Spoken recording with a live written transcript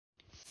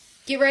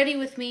Get ready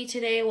with me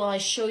today while I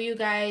show you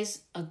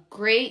guys a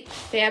great,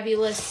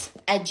 fabulous,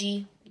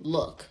 edgy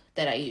look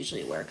that I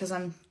usually wear. Because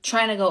I'm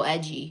trying to go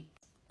edgy.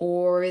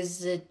 Or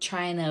is it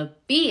trying to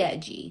be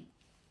edgy?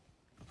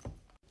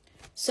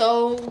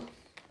 So,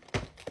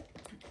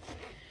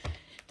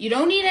 you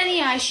don't need any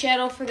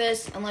eyeshadow for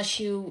this unless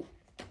you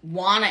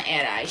want to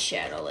add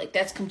eyeshadow. Like,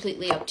 that's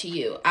completely up to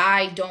you.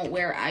 I don't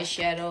wear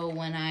eyeshadow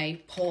when I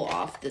pull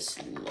off this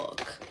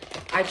look.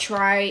 I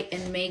try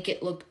and make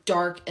it look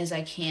dark as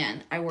I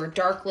can. I wear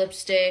dark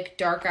lipstick,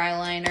 dark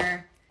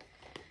eyeliner.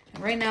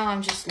 Right now,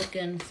 I'm just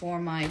looking for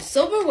my...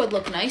 Silver would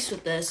look nice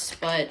with this,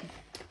 but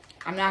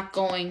I'm not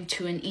going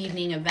to an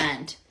evening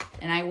event.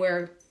 And I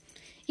wear...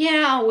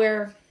 Yeah, I'll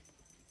wear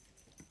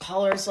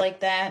colors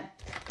like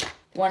that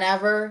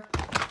whenever.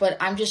 But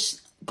I'm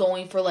just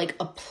going for like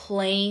a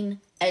plain,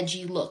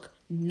 edgy look.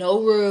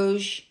 No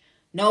rouge,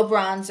 no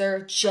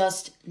bronzer,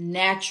 just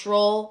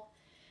natural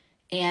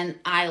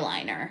and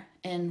eyeliner.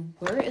 And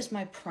where is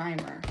my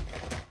primer?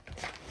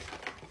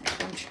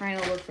 I'm trying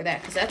to look for that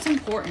because that's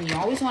important. You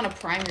always want to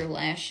prime your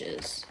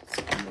lashes. It's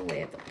all the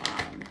way at the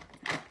bottom.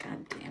 Oh,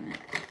 God damn it.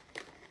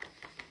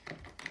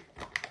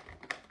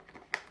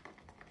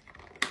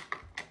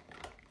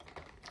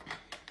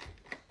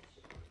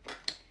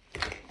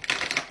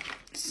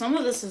 Some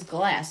of this is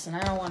glass and I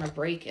don't want to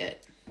break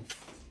it.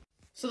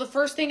 So the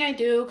first thing I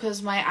do,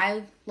 because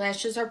my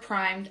eyelashes are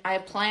primed, I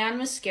apply on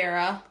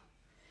mascara.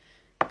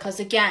 Because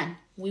again,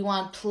 we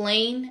want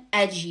plain,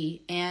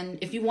 edgy. And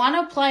if you want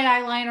to apply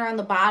eyeliner on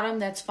the bottom,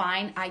 that's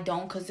fine. I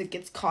don't because it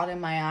gets caught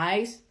in my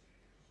eyes.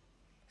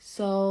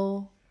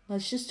 So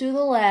let's just do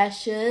the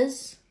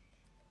lashes.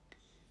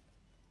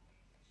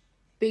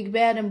 Big,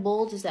 bad, and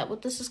bold. Is that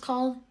what this is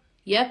called?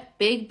 Yep,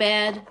 big,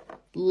 bad,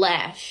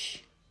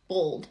 lash,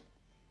 bold.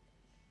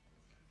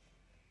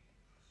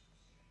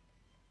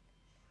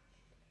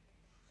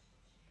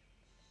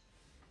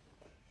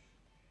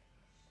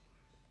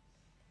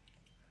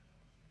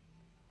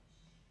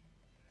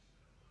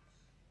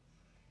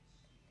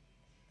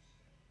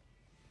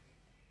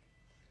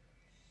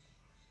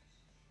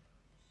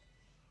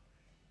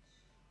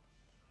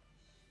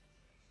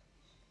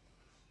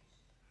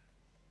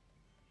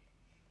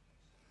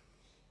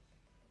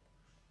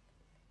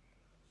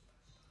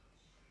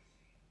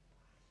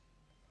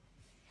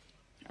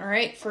 All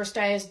right, first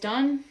eye is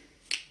done.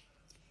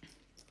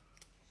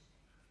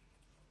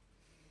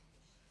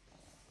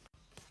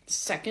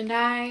 Second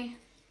eye.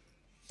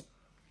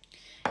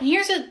 And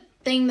here's a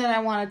thing that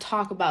I want to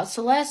talk about.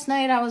 So last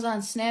night I was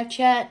on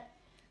Snapchat.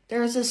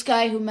 There was this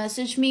guy who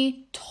messaged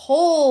me.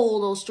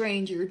 Total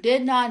stranger.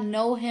 Did not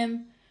know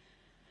him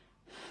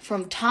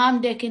from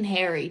Tom, Dick, and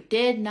Harry.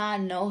 Did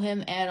not know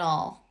him at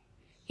all.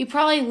 He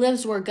probably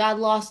lives where God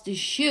lost his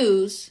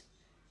shoes.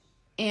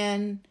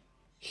 And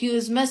he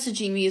was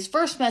messaging me. His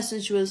first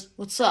message was,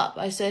 "What's up?"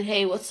 I said,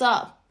 "Hey, what's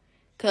up?"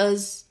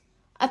 Because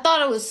I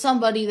thought it was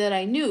somebody that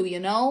I knew, you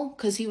know,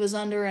 because he was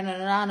under an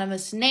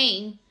anonymous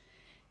name.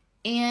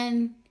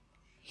 And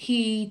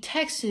he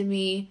texted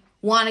me,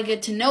 "Want to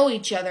get to know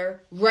each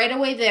other." Right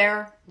away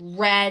there,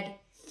 red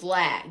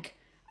flag.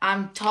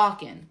 I'm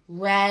talking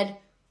red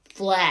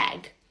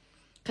flag.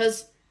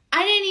 Because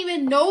I didn't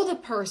even know the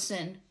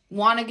person.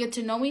 Want to get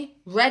to know me?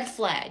 Red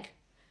flag.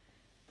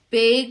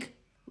 Big,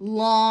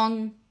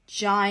 long,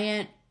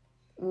 giant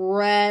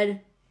red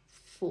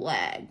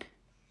flag.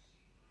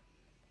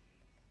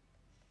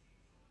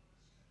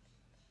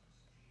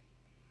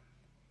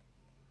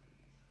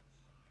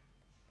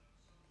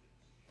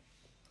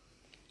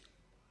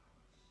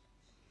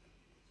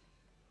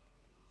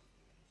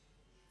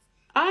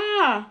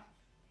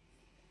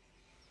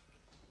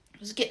 It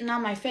was getting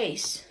on my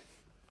face.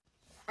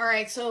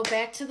 Alright, so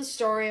back to the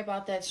story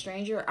about that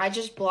stranger. I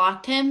just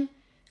blocked him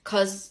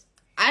because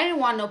I didn't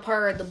want no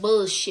part of the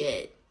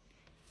bullshit.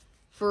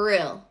 For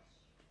real.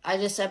 I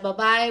just said,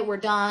 bye-bye, we're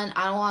done.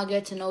 I don't want to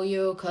get to know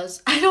you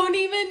because I don't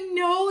even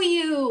know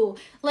you.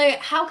 Like,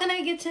 how can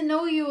I get to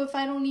know you if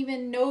I don't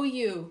even know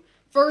you?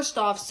 First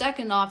off,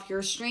 second off, you're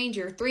a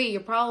stranger. 3,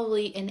 you're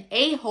probably an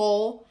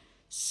a-hole.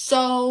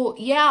 So,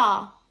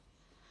 yeah.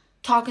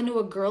 Talking to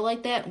a girl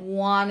like that,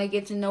 want to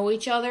get to know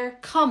each other?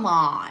 Come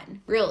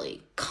on.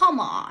 Really, come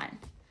on.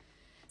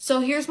 So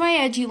here's my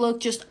edgy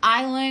look. Just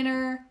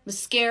eyeliner,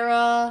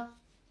 mascara.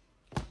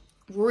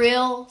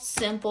 Real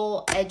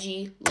simple,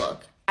 edgy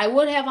look. I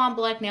would have on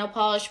black nail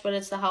polish, but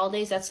it's the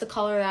holidays. That's the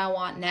color that I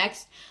want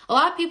next. A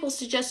lot of people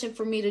suggested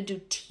for me to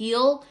do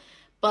teal,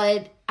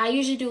 but I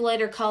usually do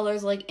lighter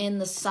colors like in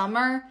the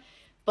summer.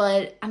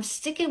 But I'm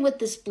sticking with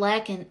this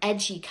black and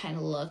edgy kind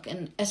of look.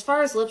 And as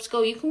far as lips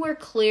go, you can wear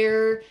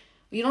clear.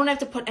 You don't have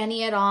to put any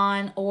yet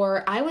on.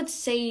 Or I would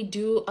say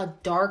do a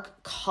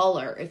dark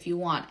color if you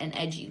want an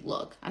edgy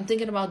look. I'm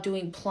thinking about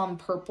doing plum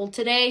purple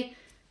today.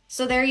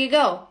 So there you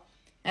go.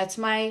 That's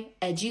my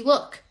edgy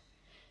look.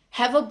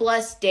 Have a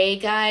blessed day,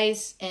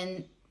 guys.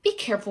 And be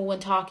careful when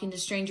talking to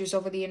strangers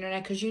over the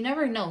internet because you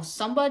never know.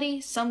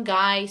 Somebody, some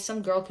guy,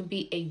 some girl can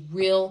be a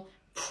real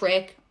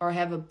prick or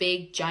have a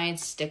big, giant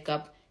stick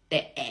up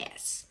their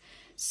ass.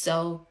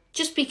 So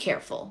just be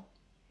careful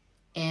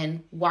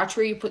and watch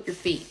where you put your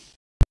feet.